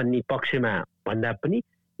हुँदैन भन्ने पक्षमा भन्दा पनि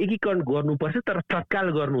एकीकरण गर्नुपर्छ तर तत्काल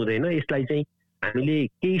गर्नु हुँदैन, यसलाई चाहिँ हामीले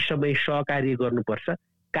केही समय सहकार्य गर्नुपर्छ,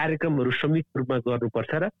 कार्यक्रमहरू संयुक्त रूपमा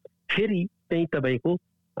गर्नुपर्छ र फेरि चाहिँ तपाईँको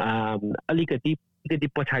अलिकति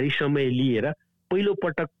पछाडि समय लिएर पहिलो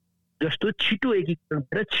पटक जस्तो छिटो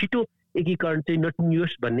एकीकरण चाहिँ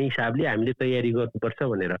नटुनियोस् भन्ने हिसाबले हामीले तयारी गर्नुपर्छ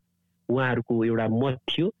भनेर उहाँहरूको एउटा मत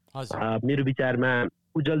थियो। मेरो विचारमा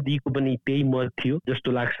उज्जवलजीको पनि त्यही मत थियो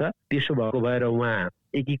जस्तो लाग्छ। त्यसो भएको भएर उहाँ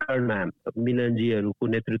एकीकरणमा मिलनजीहरूको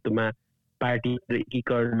नेतृत्वमा पार्टी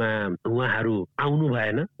एकीकरणमा उहाँहरू आउनु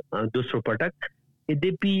भएन दोस्रो पटक।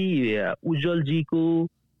 यद्यपि उज्जवलजीको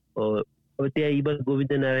त्यहाँ इवन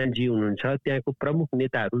गोविन्द नारायणजी हुनुहुन्छ, त्यहाँको प्रमुख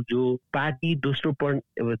नेताहरू जो पार्टी दोस्रो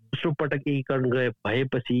पटक एकीकरण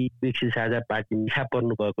भएपछि विवेकशील साझा पार्टी निखा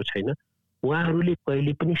पर्नु भएको छैन, उहाँहरूले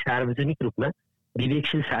कहिले पनि सार्वजनिक रूपमा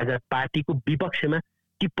विवेकशील साझा पार्टीको विपक्षमा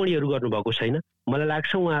टिप्पणीहरू गर्नुभएको छैन। मलाई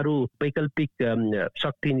लाग्छ उहाँहरू वैकल्पिक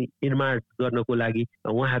शक्ति निर्माण गर्नको लागि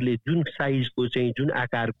उहाँहरूले जुन साइजको चाहिँ जुन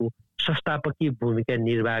आकारको संस्थापकीय भूमिका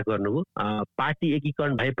निर्वाह गर्नुभयो, पार्टी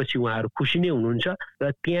एकीकरण भएपछि उहाँहरू खुसी नै हुनुहुन्छ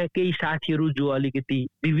र त्यहाँ केही साथीहरू जो अलिकति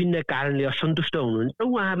विभिन्न कारणले असन्तुष्ट हुनुहुन्छ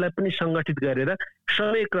उहाँहरूलाई पनि सङ्गठित गरेर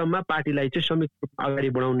समयक्रममा पार्टीलाई चाहिँ संयुक्त रूपमा अगाडि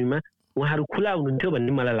बढाउनेमा उहाँहरू खुला हुनुहुन्थ्यो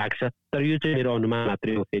भन्ने मलाई लाग्छ। तर यो चाहिँ मेरो अनुमान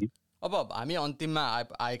मात्रै हो। फेरि अब हामी अन्तिममा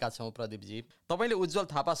आएका छौँ प्रदीपजी, तपाईँले उज्जवल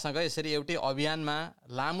थापासँग यसरी एउटै अभियानमा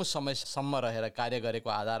लामो समयसम्म रहेर कार्य गरेको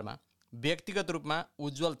आधारमा व्यक्तिगत रूपमा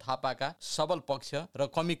उज्जवल थापाका सबल पक्ष र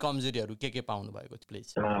कमी कमजोरीहरू के पाउनु भएको प्लिज?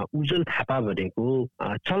 उज्जवल थापा भनेको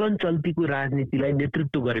चलन चल्तीको राजनीतिलाई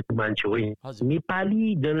नेतृत्व गरेको मान्छे होइन।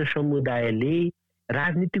 नेपाली जनसमुदायले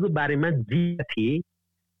राजनीतिको बारेमा जिएका थिए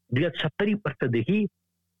विगत 70 वर्षदेखि।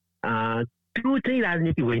 त्यो चाहिँ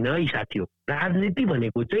राजनीति होइन है साथीहरू। राजनीति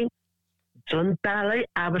भनेको चाहिँ जनतालाई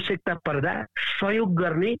आवश्यकता पर्दा सहयोग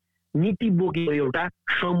गर्ने नीति बोकेको एउटा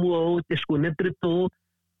समूह हो, त्यसको नेतृत्व हो।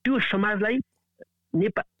 त्यो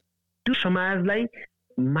समाजलाई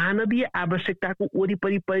मानवीय आवश्यकताको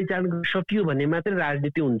वरिपरि परिचालन गर्न सकियो भन्ने मात्रै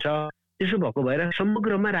राजनीति हुन्छ। त्यसो भएको भएर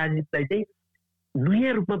समग्रमा राजनीतिलाई चाहिँ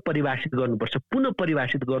नयाँ रूपमा परिभाषित गर्नुपर्छ, पुनः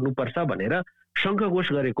परिभाषित गर्नुपर्छ भनेर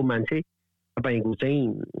सङ्घर्ष गरेको मान्छे तपाईँको चाहिँ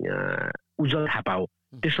उज्जवल थापा हो।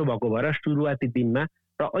 त्यसो भएको भएर सुरुवाती दिनमा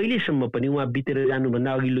र अहिलेसम्म पनि उहाँ बितेर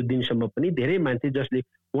जानुभन्दा अघिल्लो दिनसम्म पनि धेरै मान्छे जसले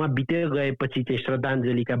उहाँ बितेर गएपछि चाहिँ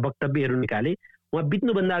श्रद्धाञ्जलीका वक्तव्यहरू निकाले, उहाँ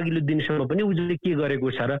बित्नुभन्दा अघिल्लो दिनसम्म पनि उज्जवलले के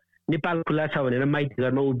गरेको छ र नेपाल खुला छ भनेर माइती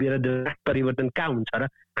घरमा उभिएर परिवर्तन कहाँ हुन्छ र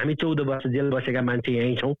हामी 14 वर्ष जेल बसेका मान्छे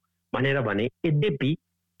यहीँ छौँ भनेर भने। यद्यपि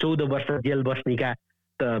 14 वर्ष जेल बस्नेका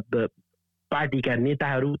पार्टीका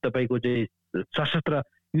नेताहरू तपाईँको चाहिँ सशस्त्र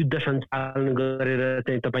युद्ध सञ्चालन गरेर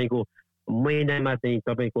चाहिँ तपाईँको महिनामा चाहिँ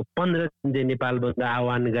तपाईँको 15 दिन चाहिँ नेपाल बन्द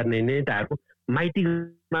आह्वान गर्ने नेताहरू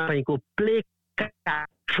माइतीमा तपाईँको प्ले कार्ड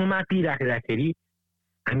समातिराख्दाखेरि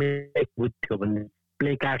हामीलाई बुझ्थ्यो भन्ने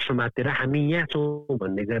प्ले कार्ड समातेर हामी यहाँ छौँ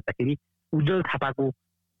भन्ने गर्दाखेरि उज्जवल थापाको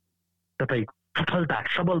तपाईँको सफलता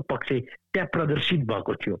सबल पक्ष त्यहाँ प्रदर्शित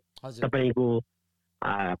भएको थियो। तपाईँको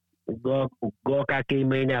गएका केही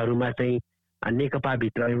महिनाहरूमा चाहिँ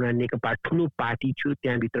नेकपाभित्र एउटा नेकपा ठुलो पार्टी थियो,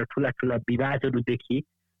 त्यहाँभित्र ठुला ठुला विवादहरू देखिए।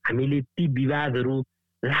 हामीले ती विवादहरू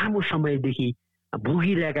लामो समयदेखि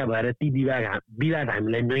भोगिरहेका भएर ती विवाद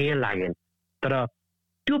हामीलाई नयाँ लागेन। तर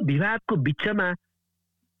त्यो विवादको बिचमा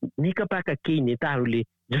नेकपाका केही नेताहरूले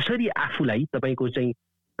जसरी आफूलाई तपाईँको चाहिँ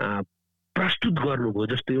प्रस्तुत गर्नुभयो,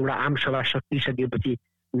 जस्तो एउटा आमसभा सकिसकेपछि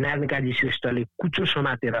नारायण काजी श्रेष्ठले कुचो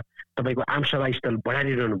समातेर तपाईँको आमसभा स्थल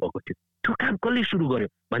बढाइरहनु भएको थियो। त्यो काम कसले सुरु गर्यो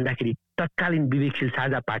भन्दाखेरि तत्कालीन विवेकशील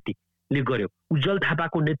साझा पार्टीले गर्यो। उज्जवल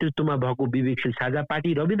थापाको नेतृत्वमा भएको विवेकशील साझा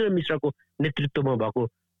पार्टी, रविन्द्र मिश्रको नेतृत्वमा भएको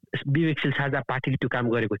विवेकशील साझा पार्टीले त्यो काम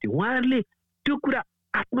गरेको थियो। उहाँहरूले त्यो कुरा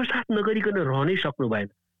आत्मसात नगरिकन रहनै सक्नु भएन।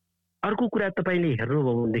 अर्को कुरा तपाईँले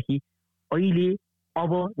हेर्नुभयो भनेदेखि अहिले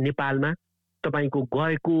अब नेपालमा तपाईँको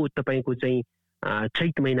गएको तपाईँको चाहिँ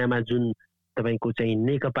चैत महिनामा जुन तपाईँको चाहिँ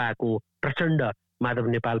नेकपाको प्रचण्ड माधव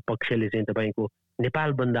नेपाल पक्षले चाहिँ तपाईँको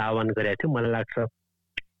नेपाल बन्द आह्वान गरेको थियो। मलाई लाग्छ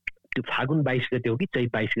त्यो फागुन 22 गते हो कि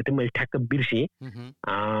चैत 22 गते, मैले ठ्याक्क बिर्सेँ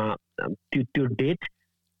त्यो डेट।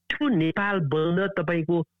 त्यो नेपाल बन्द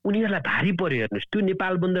तपाईँको उनीहरूलाई भारी पर्यो। हेर्नुहोस्, त्यो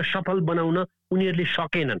नेपाल बन्द सफल बनाउन उनीहरूले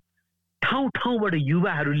सकेनन्। ठाउँ ठाउँबाट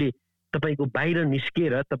युवाहरूले तपाईँको बाहिर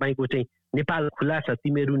निस्किएर तपाईँको चाहिँ नेपाल खुला छ,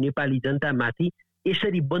 तिमीहरू नेपाली जनतामाथि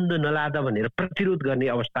यसरी बन्द नलादा भनेर प्रतिरोध गर्ने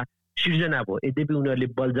अवस्था सिर्जना भयो। यद्यपि उनीहरूले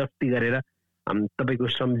बलजफ्ती गरेर तपाईँको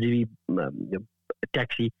श्रमजीवी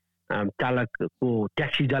ट्याक्सी चालकको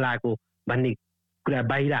ट्याक्सी जलाएको भन्ने कुरा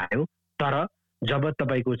बाहिर आयो। तर जब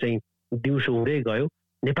तपाईँको चाहिँ दिउँसो हुँदै गयो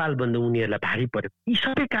नेपाल बन्द उनीहरूलाई भारी पर्यो। यी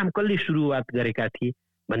सबै काम कसले सुरुवात गरेका थिए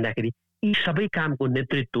भन्दाखेरि यी सबै कामको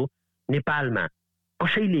नेतृत्व नेपालमा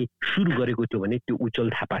कसैले सुरु गरेको थियो भने त्यो उज्जवल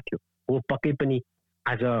थापा थियो। हो, पक्कै पनि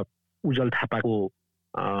आज उज्जवल थापाको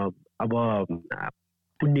अब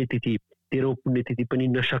पुण्यतिथि 13औं पुण्यतिथि पनि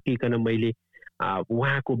नसकिकन मैले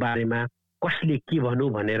उहाँको बारेमा कसले के भनौँ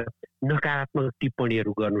भनेर नकारात्मक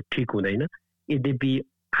टिप्पणीहरू गर्नु ठिक हुँदैन। यद्यपि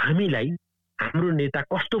हामीलाई हाम्रो नेता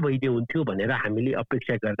कस्तो भइदियो हुन्थ्यो भनेर हामीले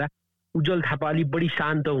अपेक्षा गर्दा उज्जवल थापा अलिक बढी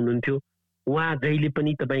शान्त हुनुहुन्थ्यो। उहाँ जहिले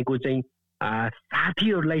पनि तपाईँको चाहिँ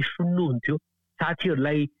साथीहरूलाई सुन्नुहुन्थ्यो,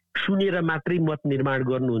 साथीहरूलाई सुनेर मात्रै मत निर्माण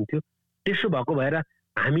गर्नुहुन्थ्यो। त्यसो भएको भएर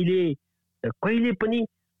हामीले कहिले पनि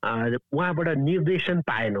उहाँबाट निर्देशन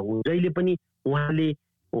पाएनौँ। जहिले पनि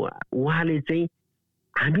उहाँले चाहिँ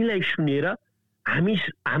हामीलाई सुनेर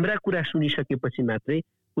हाम्रा कुरा सुनिसकेपछि मात्रै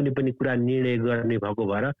कुनै पनि कुरा निर्णय गर्ने भएको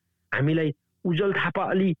भएर हामीलाई उज्जवल थापा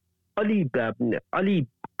अलि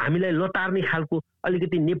हामीलाई लतार्ने खालको,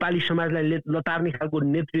 अलिकति नेपाली समाजलाई लतार्ने खालको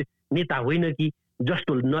नेता होइन कि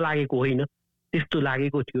जस्तो नलागेको होइन, त्यस्तो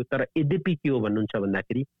लागेको थियो। तर यद्यपि के हो भन्नुहुन्छ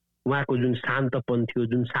भन्दाखेरि उहाँको जुन शान्तपन थियो,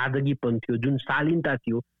 जुन सादगीपन थियो, जुन शालीनता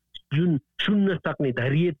थियो, जुन सुन्न सक्ने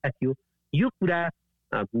धैर्यता थियो, यो कुरा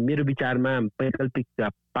मेरो विचारमा वैकल्पिक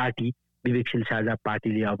पार्टी विवेकशील साझा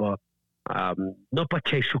पार्टीले अब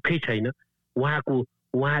नपछ्याइ सुखै छैन।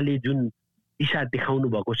 उहाँले जुन दिशा देखाउनु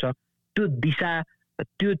भएको छ त्यो दिशा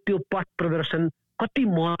त्यो पथ प्रदर्शन कति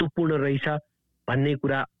महत्त्वपूर्ण रहेछ भन्ने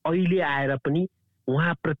कुरा अहिले आएर पनि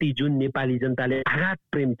उहाँप्रति जुन नेपाली जनताले आघात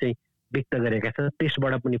प्रेम चाहिँ व्यक्त गरेका छन्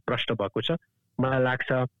त्यसबाट पनि प्रष्ट भएको छ। मलाई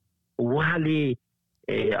लाग्छ उहाँले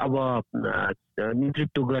अब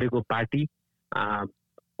नेतृत्व गरेको पार्टी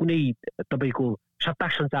कुनै तपाईँको सत्ता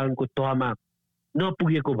सञ्चालनको तहमा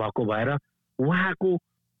नपुगेको भएको भएर उहाँको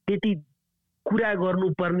त्यति कुरा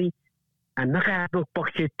गर्नुपर्ने नकारात्मक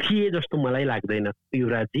पक्ष थिए जस्तो मलाई लाग्दैन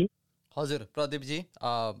युवराजजी। हजुर प्रदीपजी,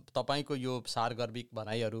 तपाईँको यो सारगर्भिक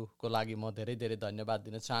भनाइहरूको लागि म धेरै धेरै धन्यवाद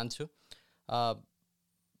दिन चाहन्छु।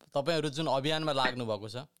 तपाईँहरू जुन अभियानमा लाग्नु भएको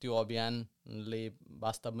छ त्यो अभियानले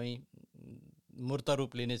वास्तवमै मूर्त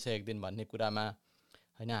रूप लिनेछ एक दिन भन्ने कुरामा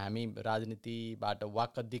होइन, हामी राजनीतिबाट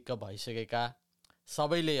वाक्क दिक्क भइसकेका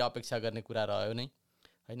सबैले अपेक्षा गर्ने कुरा रह्यो नै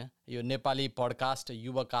होइन। यो नेपाली पडकास्ट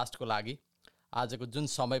युवकास्टको लागि आजको जुन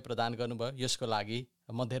समय प्रदान गर्नुभयो यसको लागि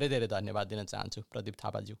म धेरै धेरै धन्यवाद दिन चाहन्छु प्रदीप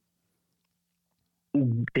थापाज्यू।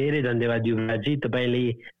 धेरै धन्यवाद युवराजजी। तपाईँले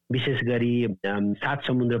विशेष गरी 7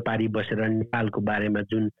 समुद्र पारी बसेर नेपालको बारेमा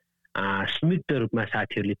जुन संयुक्त रूपमा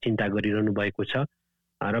साथीहरूले चिन्ता गरिरहनु भएको छ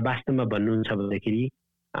र वास्तवमा भन्नुहुन्छ भन्दाखेरि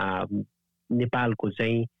नेपालको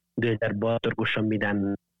चाहिँ 2072 को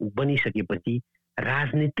संविधान बनिसकेपछि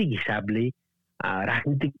राजनीतिक हिसाबले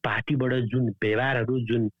राजनीतिक पार्टीबाट जुन व्यवहारहरू,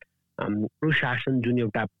 जुन प्रशासन, जुन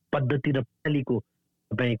एउटा पद्धति र प्रणालीको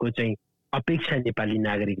तपाईँको चाहिँ अपेक्षा नेपाली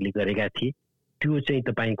नागरिकले गरेका थिए त्यो चाहिँ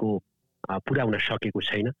तपाईँको पुरा हुन सकेको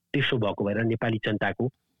छैन। त्यसो भएको भएर नेपाली जनताको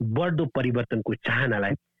बढ्दो परिवर्तनको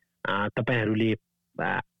चाहनालाई तपाईँहरूले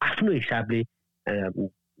आफ्नो हिसाबले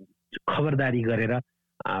खबरदारी गरेर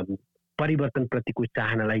परिवर्तनप्रतिको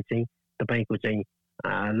चाहनालाई चाहिँ तपाईँको चाहिँ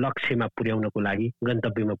लक्ष्यमा पुर्याउनको लागि,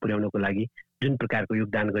 गन्तव्यमा पुर्याउनको लागि जुन प्रकारको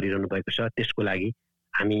योगदान गरिरहनु भएको छ त्यसको लागि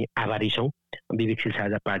हामी आभारी छौँ विवेकशील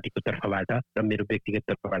साझा पार्टीको तर्फबाट र मेरो व्यक्तिगत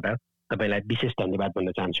तर्फबाट तपाईँलाई विशेष धन्यवाद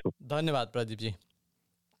भन्न चाहन्छु। धन्यवाद प्रदीपजी।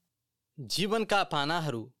 जीवनका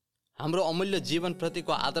पानाहरू हाम्रो अमूल्य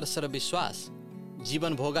जीवनप्रतिको आदर्श र विश्वास,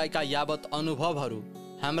 जीवन भोगाइका यावत अनुभवहरू,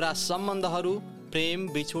 हाम्रा सम्बन्धहरू, प्रेम,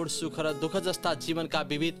 बिछोड, सुख र दुःख जस्ता जीवनका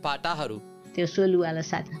विविध पाटाहरू। त्यो सोलुवाला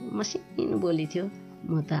साथी मसिनो बोली थियो,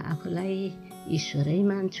 म त आफूलाई ईश्वरै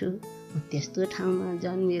मान्छु, म त्यस्तो ठाउँमा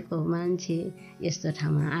जन्मिएको मान्छे यस्तो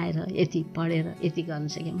ठाउँमा आएर यति पढेर यति गर्न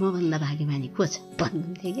सके मभन्दा भाग्यमानी को छ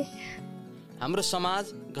भन्नुहुन्थ्यो कि। हाम्रो समाज,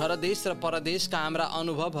 घर, देश र परदेशका हाम्रा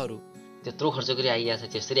अनुभवहरू त्यत्रो खर्च गरी आइएको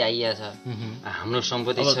छ, त्यसरी आइएको छ। हाम्रो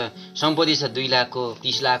सम्पत्ति छ 2 लाखको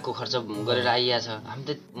 30 लाखको खर्च गरेर आइएको छ। हामी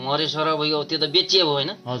त मरेसर भयो, त्यो त बेचिए भयो होइन।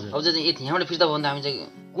 अब चाहिँ यहाँबाट फिर्ता भयो भने त हामी चाहिँ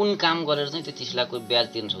कुन काम गरेर चाहिँ त्यो 30 लाखको ब्याज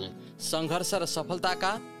तिर्न सक्छौँ। सङ्घर्ष र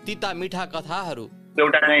सफलताका तिता मिठा कथाहरू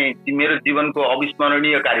एउटा चाहिँ मेरो जीवनको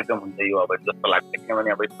अविस्मरणीय कार्यक्रम हुन्छ यो अब जस्तो लाग्छ।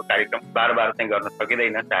 किनभने अब यस्तो कार्यक्रम बार बार चाहिँ गर्न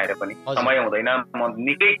सकिँदैन, चाहेर पनि समय हुँदैन। म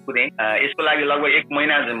निकै कुदेँ यसको लागि, लगभग 1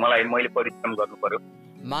 महिना मैले परिश्रम गर्नु पर्यो।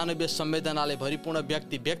 मानवीय संवेदनाले भरिपूर्ण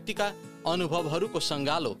व्यक्तिका अनुभवहरूको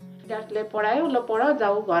सङ्गालो विद्यार्थीलाई पढायो ल पढ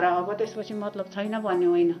जाऊ घर अब त्यसपछि मतलब छैन भन्ने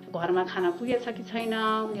होइन घरमा खाना पुगेछ कि छैन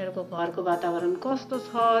उनीहरूको घरको वातावरण कस्तो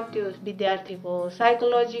छ त्यो विद्यार्थीको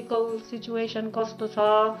साइकोलोजिकल सिचुएसन कस्तो छ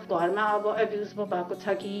घरमा अब एब्युज भएको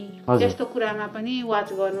छ कि त्यस्तो कुरामा पनि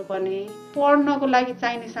वाच गर्नुपर्ने पढ्नको लागि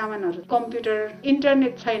चाहिने सामानहरू कम्प्युटर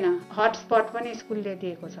इन्टरनेट छैन हटस्पट पनि स्कुलले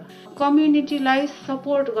दिएको छ कम्युनिटीलाई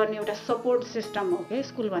सपोर्ट गर्ने एउटा सपोर्ट सिस्टम हो के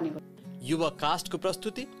स्कुल भनेको युवकास्टको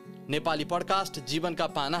प्रस्तुति नेपाली पडकास्ट जीवनका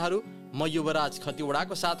पानाहरू म युवराज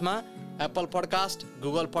खतिवडाको साथमा Apple podcast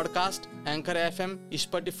Google podcast anchor FM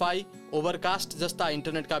Spotify Overcast जस्ता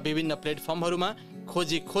इन्टरनेटका विभिन्न प्लेटफर्महरूमा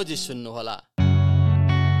खोजी सुन्नुहोला।